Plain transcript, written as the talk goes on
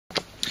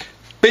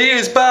B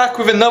is back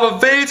with another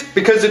vid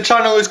because the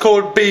channel is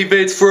called B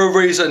Vids for a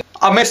reason.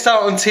 I missed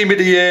out on Team of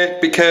the Year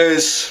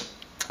because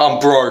I'm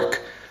broke.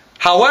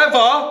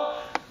 However,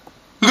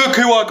 look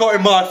who I got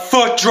in my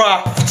FUT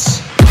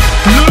Drafts.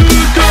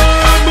 Luka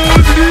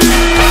Modric!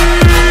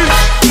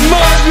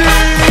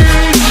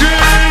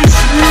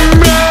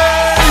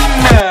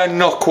 Modric!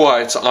 Not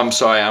quite. I'm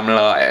sorry, I'm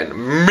lying.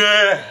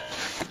 Meh.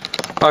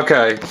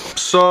 Okay,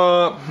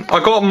 so I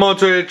got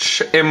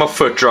Modric in my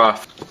FUT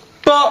Draft.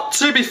 But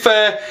to be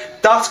fair,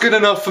 that's good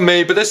enough for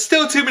me, but there's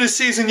still Team of the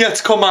Season yet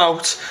to come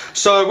out.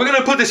 So we're going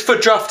to put this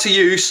FUT Draft to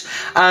use,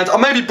 and I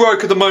may be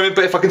broke at the moment,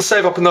 but if I can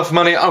save up enough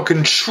money, I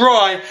can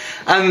try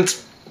and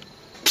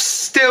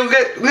still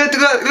get,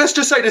 let's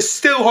just say there's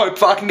still hope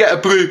that I can get a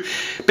blue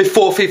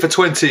before FIFA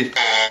 20.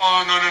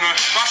 Oh, no.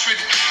 Rashford,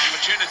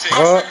 opportunity.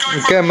 Alright,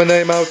 I'm getting my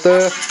name out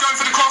there.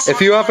 If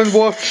you haven't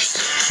watched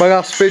my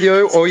last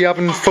video, or you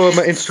haven't followed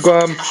my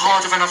Instagram,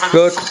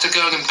 look,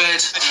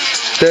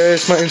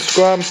 there's my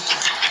Instagram.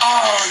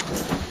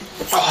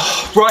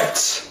 Right,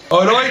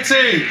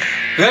 alrighty,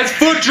 let's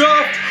FUT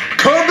Draft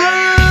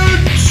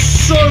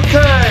comments!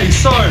 Okay,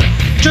 so,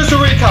 just to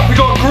recap, we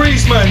got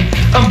Griezmann,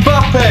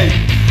 Mbappe,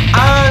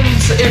 and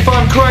if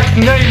I'm correct,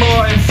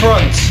 Neymar in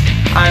front.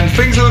 And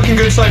things are looking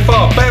good so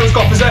far. Bale's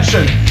got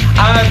possession,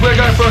 and we're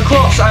going for a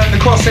cross, and the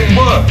cross didn't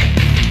work.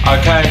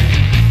 Okay.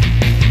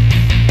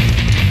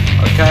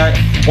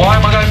 Why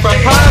am I going for a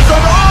pass?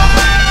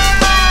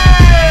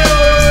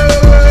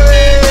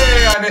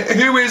 Oh! And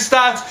who is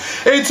that?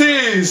 It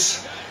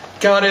is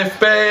Gareth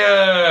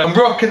Bale. I'm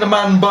rocking the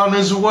man bun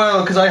as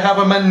well because I have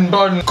a man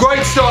bun.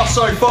 Great start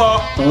so far.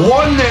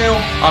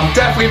 1-0. I'm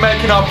definitely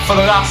making up for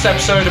the last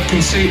episode of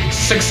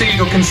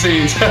Succeed or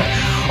Concede.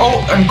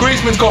 Oh, and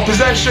Griezmann's got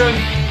possession.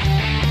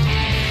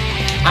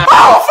 And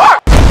oh,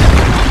 fuck!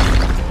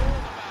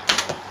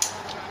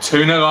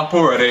 2-0 up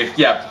already.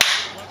 Yep.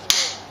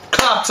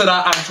 Clap to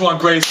that, Antoine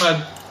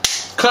Griezmann.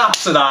 Clap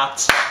to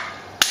that.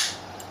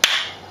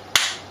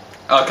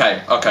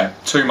 Okay,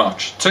 too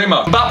much.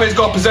 Mbappe's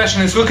got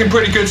possession, it's looking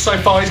pretty good so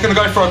far. He's going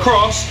to go for a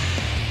cross.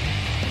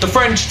 The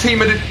French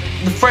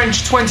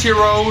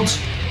 20-year-old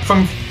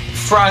from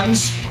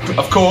France,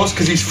 of course,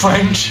 because he's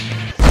French.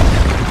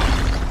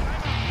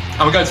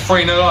 And we're going to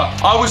 3-0 up.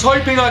 I was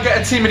hoping I'd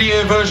get a Team of the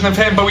Year version of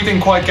him, but we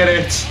didn't quite get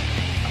it.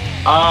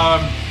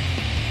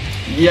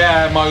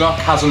 Yeah, my luck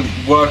hasn't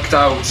worked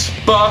out.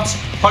 But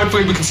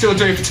hopefully we can still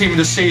do it for Team of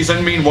the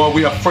Season. Meanwhile,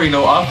 we are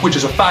 3-0 up, which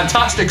is a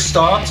fantastic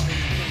start.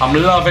 I'm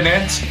loving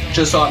it,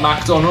 just like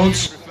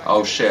McDonald's.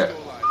 Oh shit,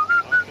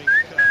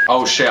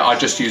 I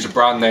just used a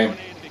brand name.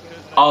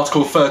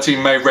 Article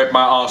 13 may rip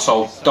my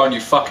arsehole. Don't you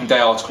fucking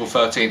dare Article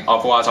 13,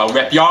 otherwise I'll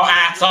rip your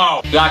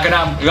asshole! Like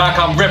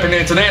I'm ripping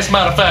into this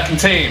motherfucking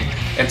team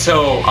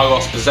until I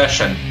lost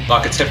possession,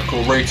 like a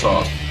typical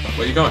retard.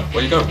 Where you going? What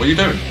are you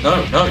doing?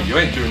 No, you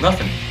ain't doing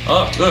nothing.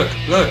 Oh, look.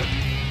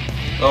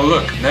 Oh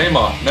look,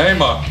 Neymar,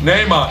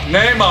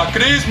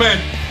 Griezmann!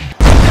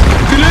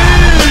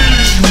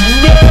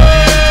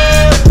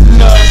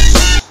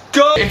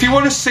 If you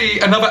want to see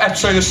another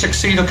episode of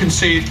Succeed or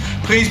Concede,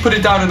 please put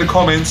it down in the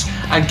comments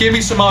and give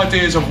me some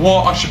ideas of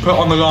what I should put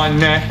on the line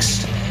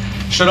next.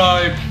 Should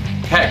I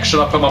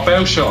put my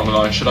Bale shirt on the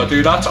line? Should I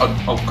do that?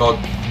 Oh god,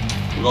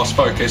 lost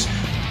focus.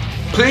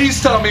 Please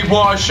tell me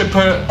what I should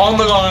put on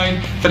the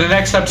line for the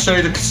next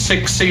episode of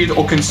Succeed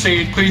or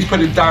Concede. Please put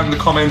it down in the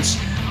comments.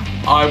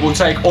 I will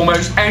take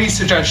almost any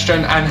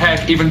suggestion, and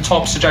heck, even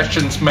top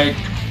suggestions may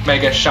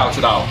get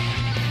shouted out.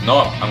 No,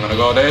 I'm gonna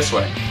go this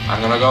way. I'm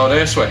gonna go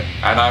this way,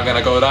 and I'm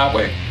gonna go that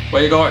way.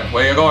 Where you going?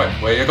 Where you going?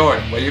 Where you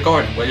going? Where you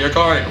going? Where you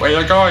going? Where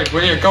you going?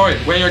 Where you going?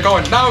 Where you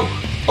going? No!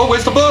 Oh,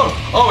 where's the ball?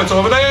 Oh, it's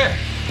over there.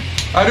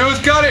 And who's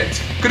got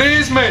it?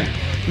 Griezmann.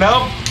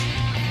 Now,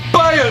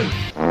 Bayern.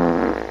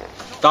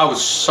 That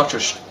was such a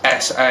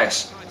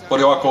SS. What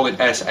do I call it?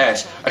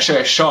 SS. A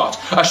share shot.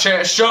 A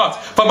share shot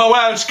from a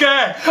Welsh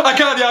guy. I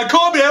can't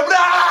come here.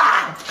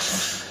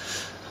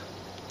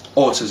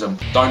 Autism.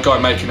 Don't go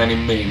making any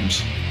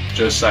memes.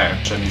 Just saying.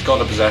 And he's got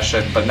the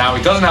possession, but now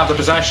he doesn't have the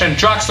possession.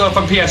 Draxler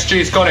from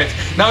PSG's got it.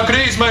 Now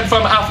Griezmann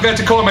from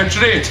Atletico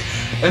Madrid.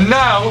 And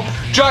now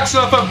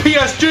Draxler from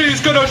PSG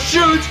is gonna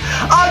shoot.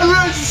 And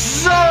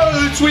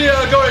result! We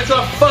are going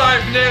to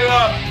 5-0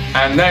 up.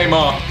 And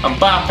Neymar,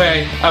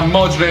 Mbappe, and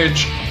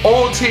Modric,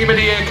 all Team of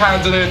the Year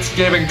candidates,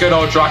 giving good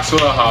old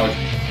Draxler a hug.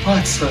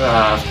 What's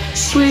love?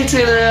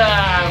 Sweetie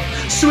love.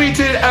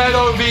 Sweetie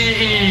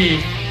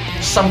LOVE.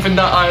 Something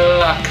that I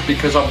lack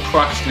because I'm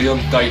practically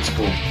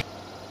undateable.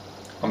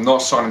 I'm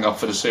not signing up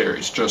for the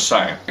series, just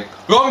saying.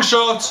 Long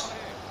shot,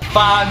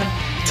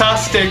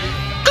 fantastic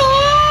goal!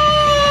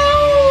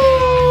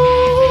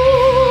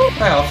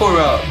 Hey, I thought we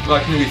were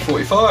like nearly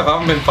 45, I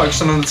haven't been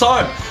focusing on the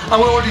time.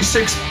 And we're already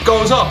 6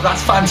 goals up,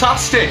 that's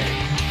fantastic!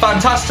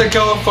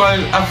 Fantastico for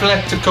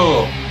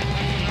Atletico.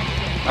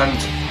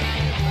 And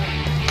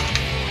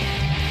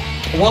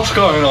what's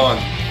going on?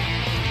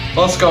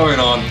 What's going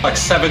on? Like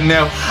 7-0. And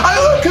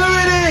look who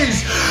it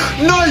is!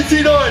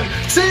 99!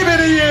 Team of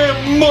the Year,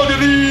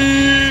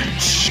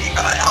 Modric!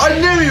 I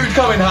knew he would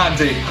come in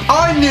handy.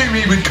 I knew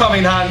he would come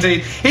in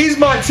handy. He's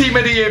my Team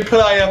of the Year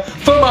player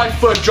for my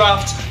FUT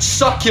Drafts.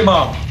 Suck your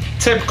mum.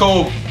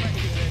 Typical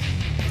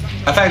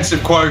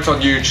offensive quote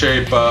on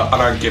YouTube, but I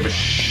don't give a la.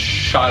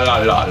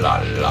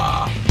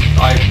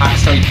 I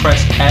accidentally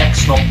pressed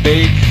X, not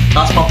B.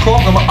 That's my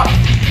problem.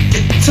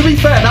 To be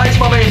fair, that is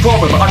my main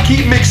problem. I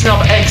keep mixing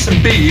up X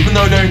and B, even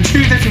though they're in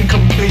two different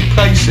complete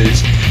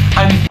places.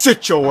 And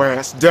sit your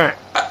ass down.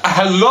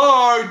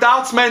 Hello,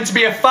 that's meant to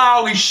be a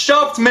foul. He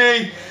shoved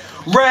me.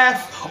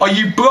 Ref, are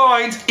you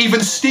blind?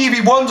 Even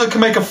Stevie Wonder can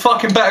make a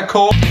fucking better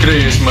call.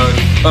 Griezmann,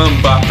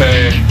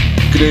 Mbappe,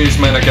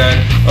 Griezmann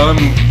again,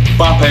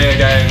 Mbappe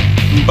again,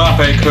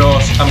 Mbappe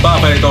cross,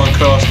 Mbappe don't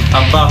cross,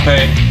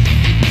 Mbappe.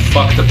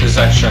 Fuck the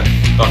possession,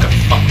 like a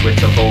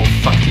fuckwit of all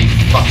fucky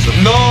fucks.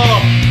 No,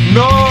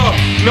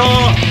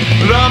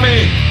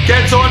 Rami,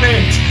 get on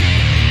it,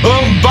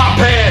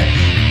 Mbappe.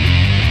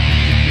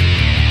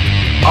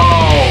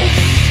 Oh,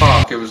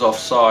 fuck, it was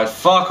offside.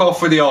 Fuck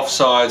off with the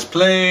offsides,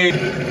 please.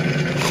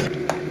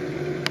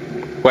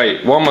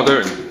 Wait, what am I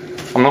doing?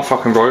 I'm not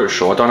fucking Royal.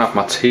 I don't have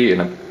my tea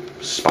in a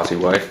spazzy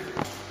way.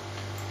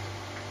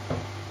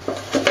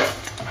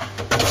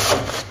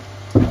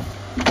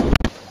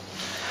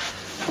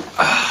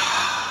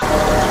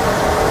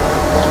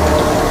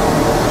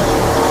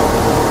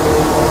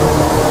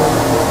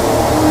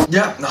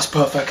 Yeah, that's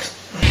perfect.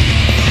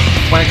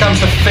 When it comes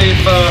to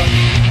FIFA,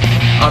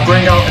 I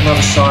bring out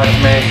another side of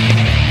me.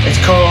 It's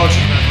called,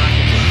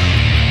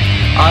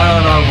 I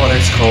don't know what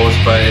it's called,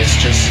 but it's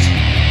just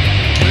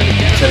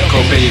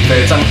typical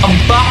B-vids. And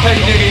Mbappe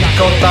nearly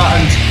got that,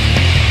 and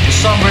for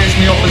some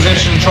reason the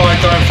opposition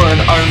tried going for an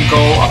own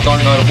goal. I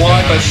don't know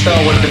why, but still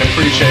would have been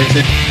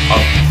appreciated.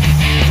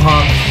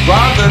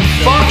 Rather than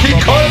fucking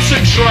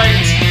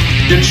concentrate,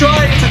 you're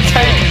trying to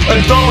take a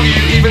W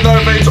even though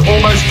it's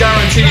almost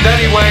guaranteed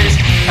anyways.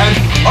 And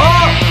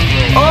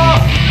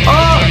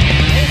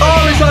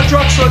is that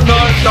Draxler? No,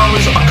 that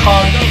was, I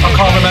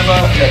can't remember.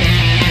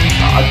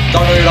 I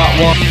don't know who that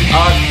was.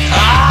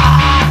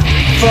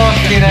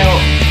 Fucking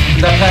hell.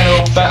 They're playing a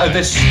lot better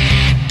this.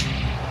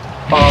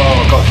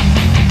 Oh god.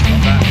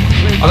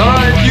 I don't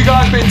know if you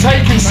guys have been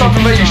taking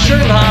something that you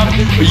shouldn't have,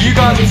 but you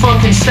guys have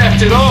fucking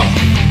stepped it up.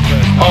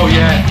 Oh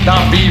yeah,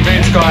 that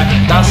B-Vids guy,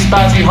 that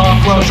spazzy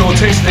half-Welsh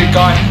autistic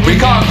guy, we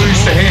can't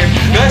lose to him.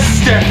 Let's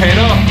step it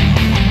up.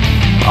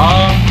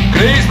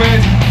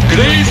 Griezmann.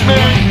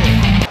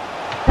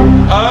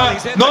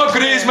 Not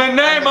Griezmann,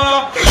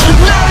 Neymar!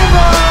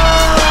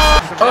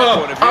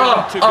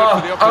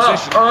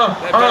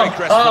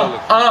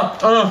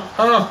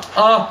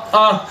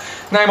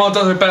 Neymar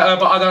does it better,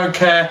 but I don't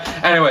care.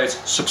 Anyways,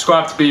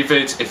 subscribe to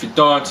B-Vids. If you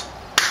don't,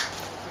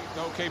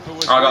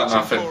 I got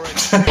nothing. And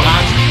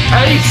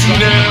 8-0.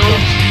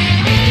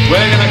 We're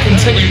going to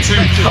continue to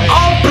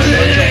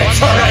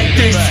obliterate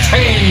this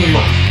team.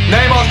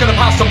 Neymar's going to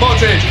pass to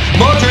Modric.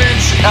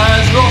 Modric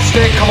has lost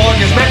it. Come on,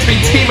 he's meant to be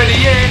Team of the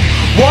Year.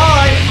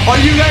 Why are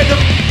you letting the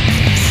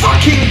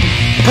fucking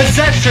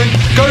possession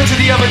go to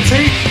the other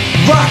team?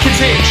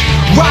 Rakitic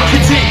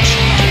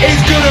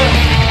is going to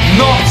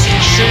not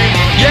shoot.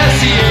 Yes,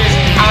 he is.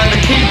 And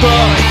the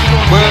keeper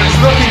was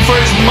looking for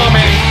his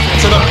mummy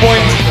to the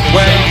point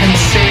where he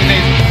conceded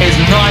his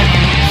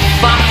 9th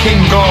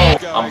fucking goal.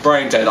 I'm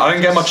brain dead. I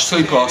didn't get much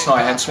sleep last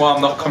night, hence why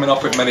I'm not coming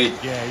up with many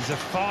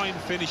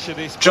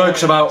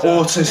jokes about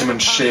autism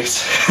and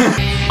shit.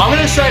 I'm going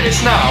to say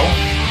this now,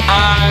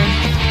 and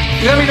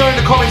let me know in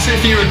the comments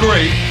if you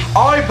agree.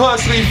 I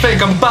personally think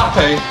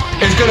Mbappe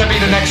is going to be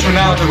the next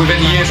Ronaldo within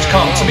the years to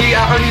come. To be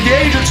at only the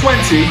age of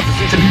 20,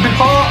 to be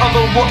part of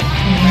a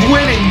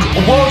winning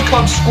World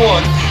Cup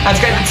squad, and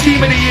to get the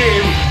Team of the Year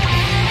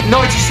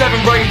 97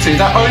 rated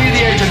at only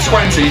the age of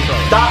 20,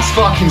 that's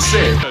fucking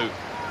sick.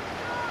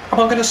 Am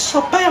I going to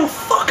sub bail?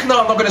 Fuck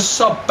no, I'm not going to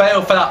sub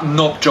bail for that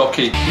knob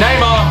jockey.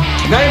 Neymar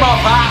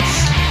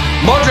pass,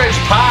 Modric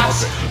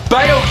pass,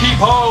 Bale keep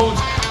hold,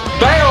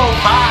 Bale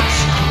pass,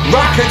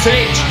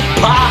 Rakitic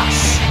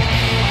pass,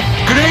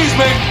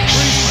 Griezmann,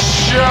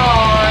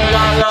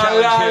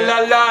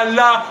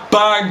 la,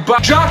 bang, bang.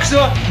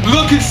 Draxler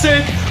looking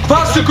sick,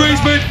 pass to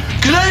Griezmann,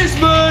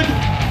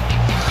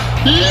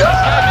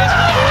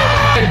 yeah!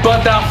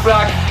 Headbutt that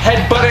flag,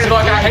 headbutt it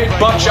like I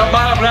headbutt your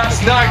mum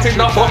last night in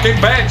the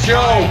fucking bed, yo!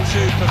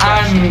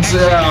 And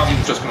I'm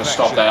just gonna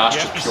stop there, that's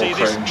just pure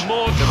cringe.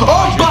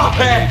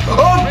 Mbappe!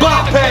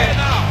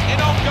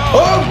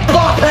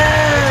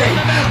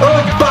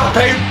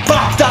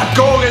 Back that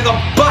goal in the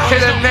back of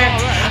the net,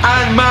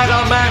 and man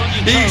oh man,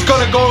 he's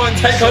gonna go and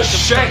take a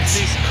shit!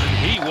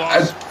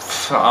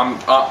 I'm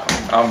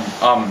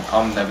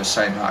never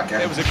saying that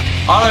again.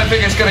 I don't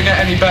think it's gonna get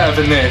any better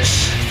than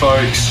this,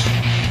 folks.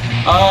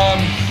 Oh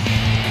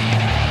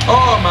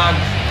man,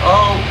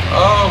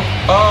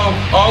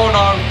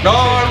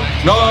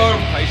 no.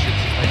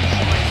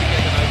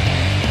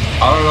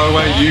 I don't know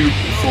where you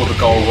thought the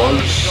goal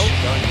was.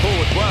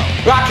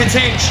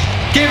 Rakitic,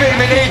 give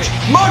him an inch.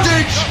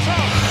 Modric,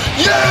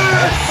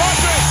 yes!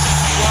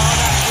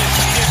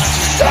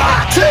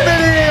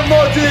 Activity in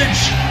Modric,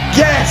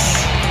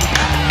 yes!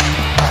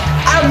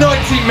 At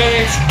 90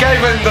 minutes, gave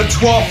him the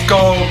 12th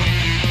goal.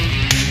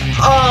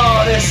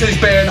 Oh, this has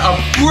been a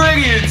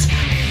brilliant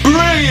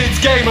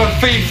game of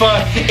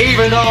FIFA.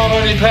 Even though I'm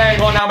only playing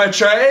on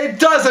amateur, it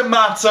doesn't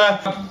matter.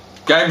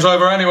 Game's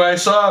over anyway,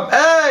 so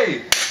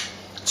hey,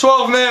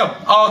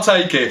 12-0, I'll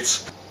take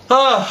it.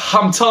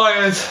 I'm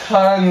tired,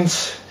 and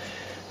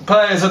the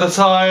players are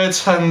tired,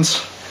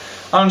 and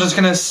I'm just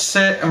gonna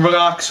sit and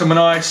relax with my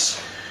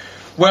nice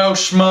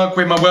Welsh mug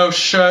with my Welsh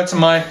shirt and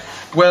my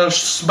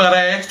Welsh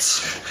spirit.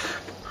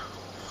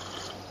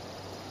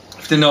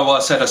 If you didn't know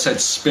what I said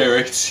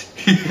spirit.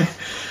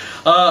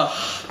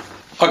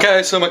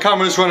 Okay, so my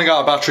camera's running out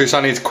of battery, so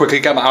I need to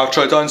quickly get my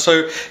outro done.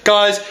 So,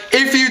 guys,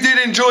 if you did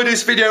enjoy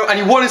this video and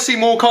you want to see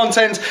more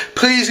content,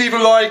 please leave a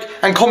like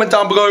and comment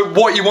down below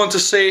what you want to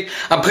see.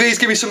 And please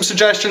give me some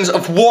suggestions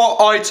of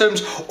what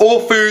items or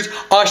foods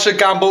I should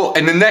gamble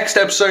in the next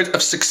episode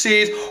of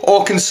Succeed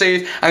or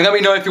Concede. And let me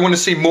know if you want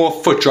to see more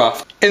FUT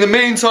Draft. In the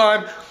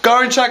meantime,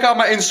 go and check out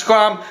my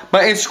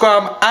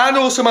Instagram and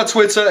also my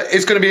Twitter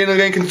is going to be in the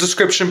link in the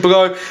description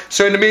below.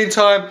 So in the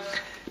meantime,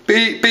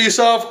 be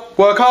yourself,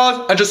 work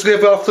hard, and just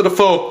live after the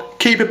full.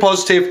 Keep it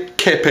positive,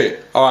 keep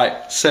it.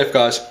 Alright, safe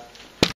guys.